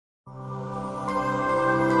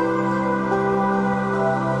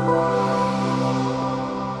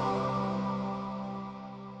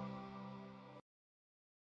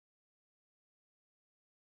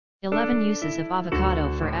11 Uses of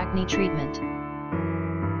Avocado for Acne Treatment.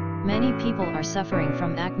 Many people are suffering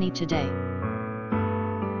from acne today.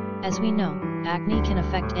 As we know, acne can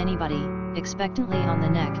affect anybody, expectantly on the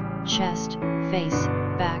neck, chest, face,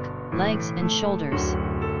 back, legs and shoulders.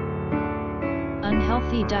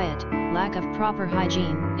 Unhealthy diet, lack of proper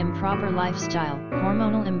hygiene, improper lifestyle,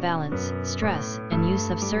 hormonal imbalance, stress, and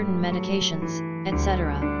use of certain medications,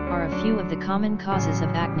 etc., are a few of the common causes of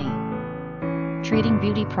acne. Treating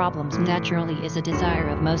beauty problems naturally is a desire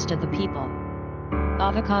of most of the people.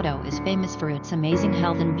 Avocado is famous for its amazing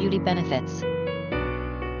health and beauty benefits.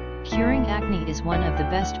 Curing acne is one of the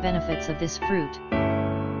best benefits of this fruit.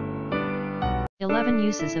 11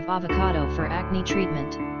 Uses of Avocado for Acne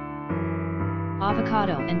Treatment.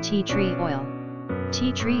 Avocado and tea tree oil.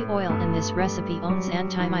 Tea tree oil in this recipe owns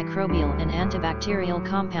antimicrobial and antibacterial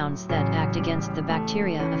compounds that act against the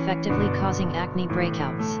bacteria effectively causing acne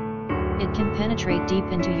breakouts. It can penetrate deep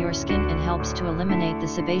into your skin and helps to eliminate the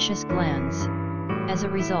sebaceous glands. As a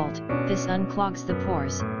result, this unclogs the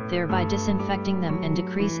pores, thereby disinfecting them and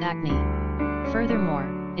decrease acne. Furthermore,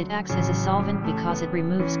 it acts as a solvent because it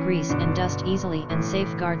removes grease and dust easily and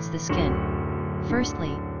safeguards the skin.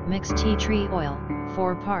 Firstly, mix tea tree oil,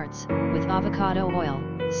 4 parts, with avocado oil,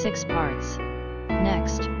 6 parts.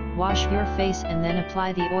 Next, wash your face and then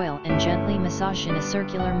apply the oil and gently massage in a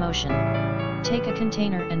circular motion. Take a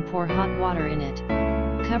container and pour hot water in it.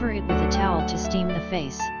 Cover it with a towel to steam the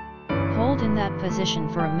face. Hold in that position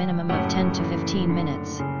for a minimum of 10 to 15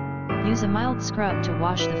 minutes. Use a mild scrub to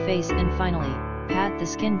wash the face and finally, pat the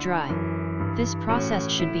skin dry. This process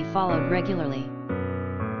should be followed regularly.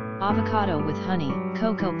 Avocado with honey,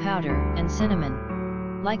 cocoa powder, and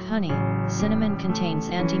cinnamon. Like honey, cinnamon contains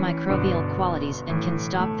antimicrobial qualities and can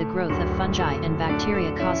stop the growth of fungi and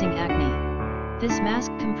bacteria causing acne. This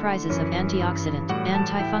mask comprises of antioxidant,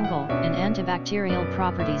 antifungal, and antibacterial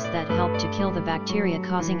properties that help to kill the bacteria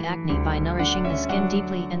causing acne by nourishing the skin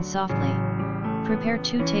deeply and softly. Prepare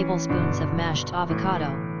 2 tablespoons of mashed avocado,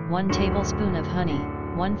 1 tablespoon of honey,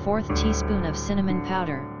 1/4 teaspoon of cinnamon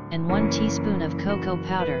powder, and 1 teaspoon of cocoa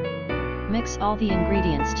powder. Mix all the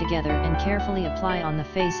ingredients together and carefully apply on the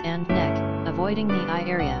face and neck, avoiding the eye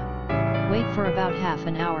area. Wait for about half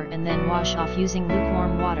an hour and then wash off using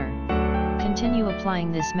lukewarm water. Continue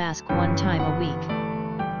applying this mask 1 time a week.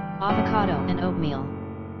 Avocado and oatmeal.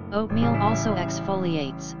 Oatmeal also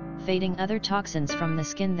exfoliates, fading other toxins from the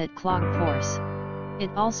skin that clog pores. It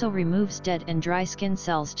also removes dead and dry skin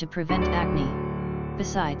cells to prevent acne.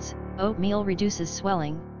 Besides, oatmeal reduces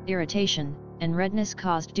swelling, irritation, and redness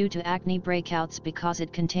caused due to acne breakouts because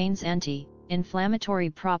it contains anti-inflammatory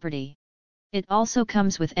property. It also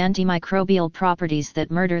comes with antimicrobial properties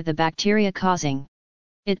that murder the bacteria causing.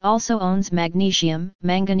 It also owns magnesium,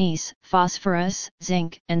 manganese, phosphorus,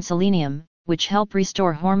 zinc, and selenium, which help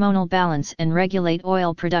restore hormonal balance and regulate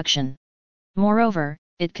oil production. Moreover,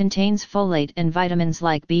 it contains folate and vitamins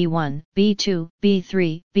like B1, B2,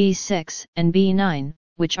 B3, B6, and B9,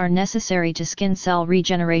 which are necessary to skin cell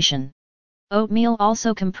regeneration. Oatmeal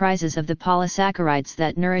also comprises of the polysaccharides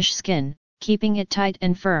that nourish skin, keeping it tight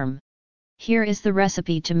and firm. Here is the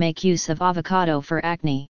recipe to make use of avocado for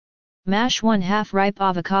acne. Mash 1/2 ripe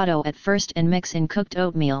avocado at first and mix in cooked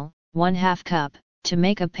oatmeal, 1/2 cup, to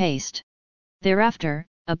make a paste. Thereafter,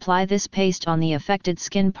 apply this paste on the affected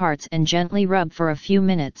skin parts and gently rub for a few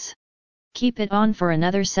minutes. Keep it on for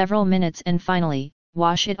another several minutes and finally,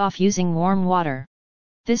 wash it off using warm water.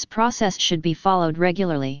 This process should be followed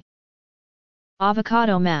regularly.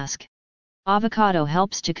 Avocado Mask. Avocado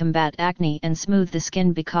helps to combat acne and smooth the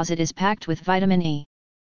skin because it is packed with vitamin E.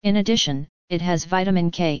 In addition, it has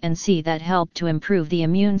vitamin K and C that help to improve the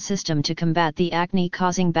immune system to combat the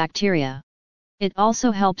acne-causing bacteria. It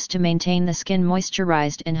also helps to maintain the skin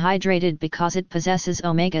moisturized and hydrated because it possesses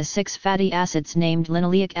omega-6 fatty acids named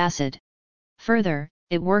linoleic acid. Further,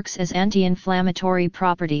 it works as anti-inflammatory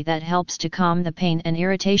property that helps to calm the pain and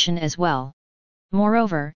irritation as well.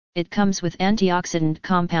 Moreover, it comes with antioxidant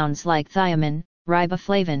compounds like thiamine,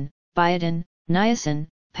 riboflavin, biotin, niacin,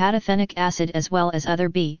 pantothenic acid as well as other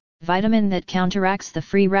vitamin that counteracts the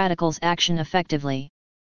free radicals action effectively.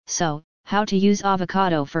 So, how to use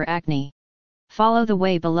avocado for acne? Follow the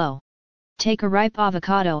way below. Take a ripe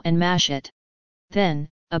avocado and mash it. Then,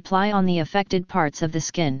 apply on the affected parts of the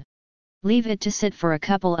skin. Leave it to sit for a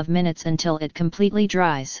couple of minutes until it completely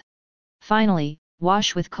dries. Finally,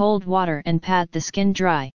 wash with cold water and pat the skin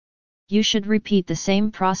dry. You should repeat the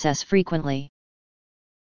same process frequently.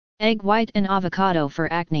 Egg white and avocado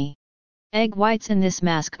for acne. Egg whites in this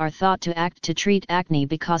mask are thought to act to treat acne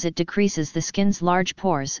because it decreases the skin's large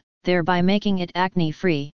pores, thereby making it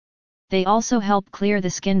acne-free. They also help clear the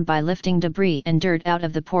skin by lifting debris and dirt out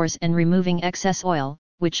of the pores and removing excess oil,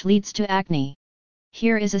 which leads to acne.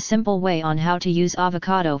 Here is a simple way on how to use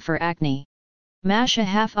avocado for acne. Mash a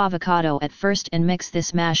half avocado at first and mix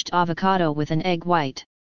this mashed avocado with an egg white.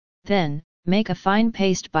 Then, make a fine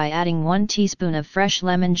paste by adding 1 teaspoon of fresh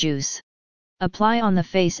lemon juice. Apply on the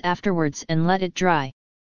face afterwards and let it dry.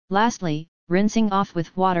 Lastly, rinsing off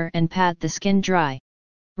with water and pat the skin dry.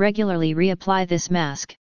 Regularly reapply this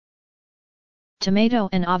mask. Tomato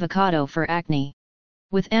and avocado for acne.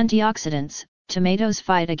 With antioxidants, tomatoes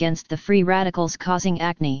fight against the free radicals causing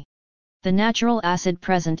acne. The natural acid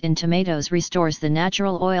present in tomatoes restores the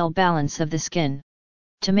natural oil balance of the skin.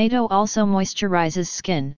 Tomato also moisturizes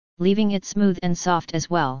skin, leaving it smooth and soft as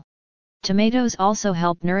well. Tomatoes also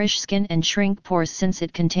help nourish skin and shrink pores since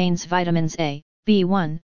it contains vitamins A,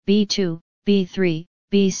 B1, B2, B3,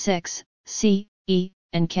 B6, C, E,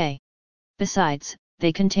 and K. Besides,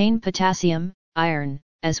 they contain potassium, iron,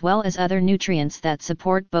 as well as other nutrients that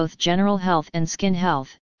support both general health and skin health,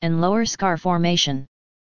 and lower scar formation.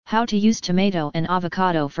 How to use tomato and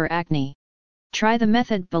avocado for acne. Try the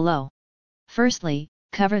method below. Firstly,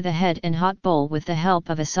 cover the head in hot bowl with the help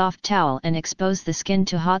of a soft towel and expose the skin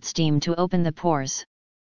to hot steam to open the pores.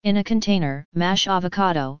 In a container, mash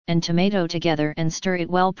avocado and tomato together and stir it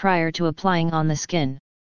well prior to applying on the skin.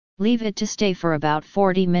 Leave it to stay for about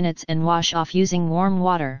 40 minutes and wash off using warm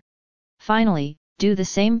water. Finally, do the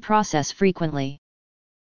same process frequently.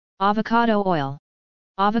 Avocado oil.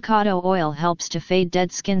 Avocado oil helps to fade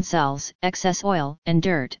dead skin cells, excess oil, and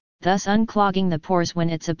dirt, thus unclogging the pores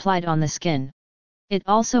when it's applied on the skin. It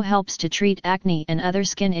also helps to treat acne and other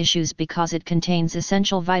skin issues because it contains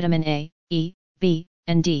essential vitamin A, E, B,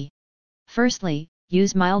 and D. Firstly,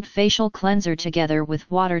 use mild facial cleanser together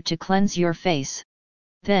with water to cleanse your face.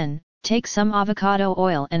 Then, take some avocado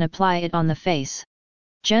oil and apply it on the face.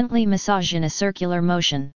 Gently massage in a circular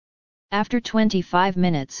motion. After 25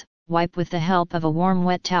 minutes, wipe with the help of a warm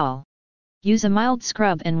wet towel. Use a mild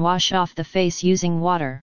scrub and wash off the face using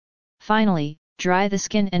water. Finally, dry the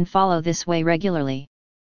skin and follow this way regularly.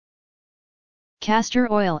 Castor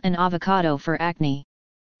oil and avocado for acne.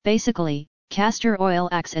 Basically, castor oil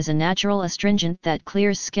acts as a natural astringent that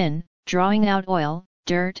clears skin, drawing out oil,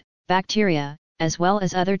 dirt, bacteria, as well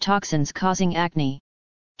as other toxins causing acne.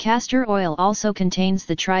 Castor oil also contains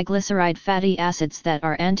the triglyceride fatty acids that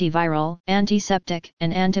are antiviral, antiseptic,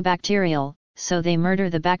 and antibacterial, so they murder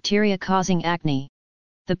the bacteria causing acne.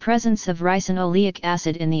 The presence of ricinoleic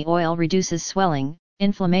acid in the oil reduces swelling,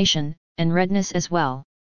 inflammation, and redness as well.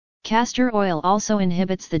 Castor oil also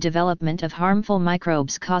inhibits the development of harmful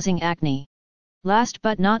microbes causing acne. Last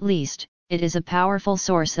but not least, it is a powerful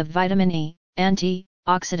source of vitamin E,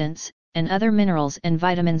 antioxidants, and other minerals and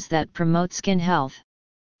vitamins that promote skin health.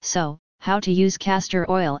 So, how to use castor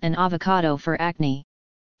oil and avocado for acne?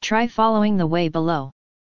 Try following the way below.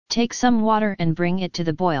 Take some water and bring it to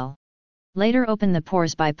the boil. Later open the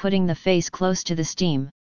pores by putting the face close to the steam.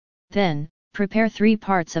 Then, prepare 3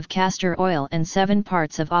 parts of castor oil and 7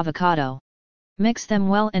 parts of avocado. Mix them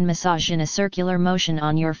well and massage in a circular motion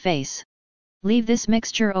on your face. Leave this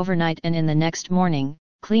mixture overnight and in the next morning,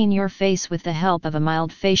 clean your face with the help of a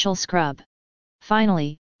mild facial scrub.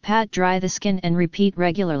 Finally, pat dry the skin and repeat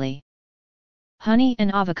regularly. Honey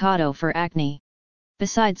and avocado for acne.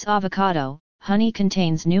 Besides avocado, honey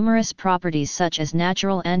contains numerous properties such as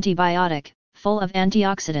natural antibiotic, full of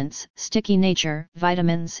antioxidants, sticky nature,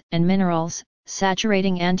 vitamins and minerals,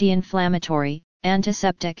 saturating anti-inflammatory,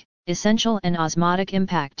 antiseptic, essential and osmotic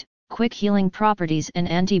impact, quick healing properties and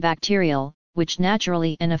antibacterial, which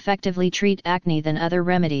naturally and effectively treat acne than other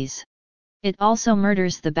remedies. It also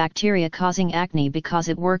murders the bacteria causing acne because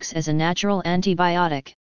it works as a natural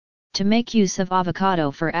antibiotic. To make use of avocado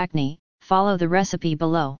for acne, follow the recipe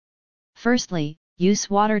below. Firstly, use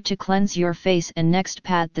water to cleanse your face and next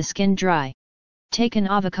pat the skin dry. Take an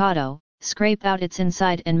avocado, scrape out its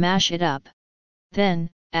inside and mash it up. Then,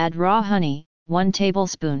 add raw honey, 1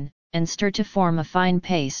 tablespoon, and stir to form a fine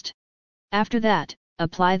paste. After that,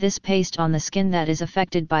 apply this paste on the skin that is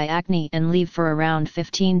affected by acne and leave for around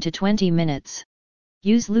 15 to 20 minutes.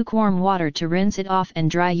 Use lukewarm water to rinse it off and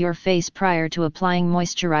dry your face prior to applying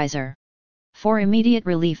moisturizer. For immediate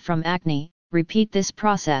relief from acne, repeat this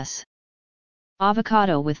process.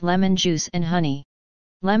 Avocado with lemon juice and honey.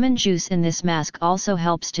 Lemon juice in this mask also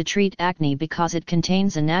helps to treat acne because it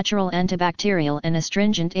contains a natural antibacterial and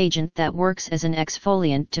astringent agent that works as an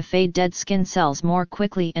exfoliant to fade dead skin cells more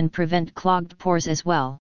quickly and prevent clogged pores as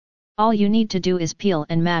well. All you need to do is peel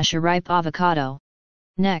and mash a ripe avocado.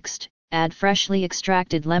 Next, add freshly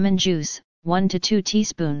extracted lemon juice, 1 to 2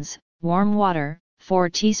 teaspoons, warm water, 4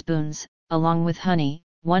 teaspoons, along with honey,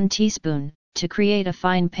 1 teaspoon, to create a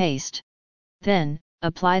fine paste. Then,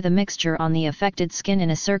 apply the mixture on the affected skin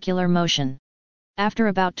in a circular motion. After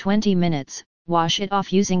about 20 minutes, wash it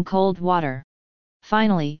off using cold water.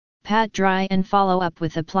 Finally, pat dry and follow up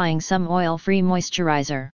with applying some oil-free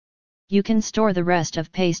moisturizer. You can store the rest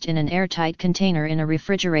of paste in an airtight container in a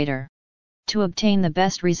refrigerator. To obtain the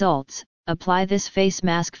best results, apply this face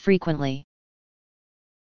mask frequently.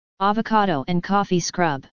 Avocado and coffee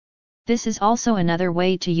scrub. This is also another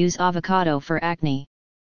way to use avocado for acne.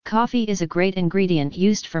 Coffee is a great ingredient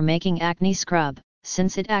used for making acne scrub,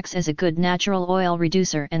 since it acts as a good natural oil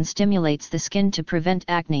reducer and stimulates the skin to prevent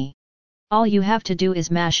acne. All you have to do is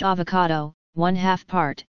mash avocado, 1/2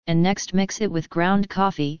 part, and next mix it with ground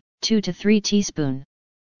coffee, 2 to 3 teaspoons.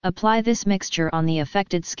 Apply this mixture on the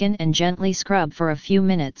affected skin and gently scrub for a few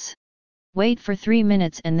minutes. Wait for 3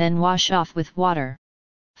 minutes and then wash off with water.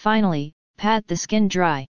 Finally, pat the skin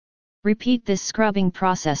dry. Repeat this scrubbing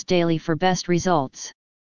process daily for best results.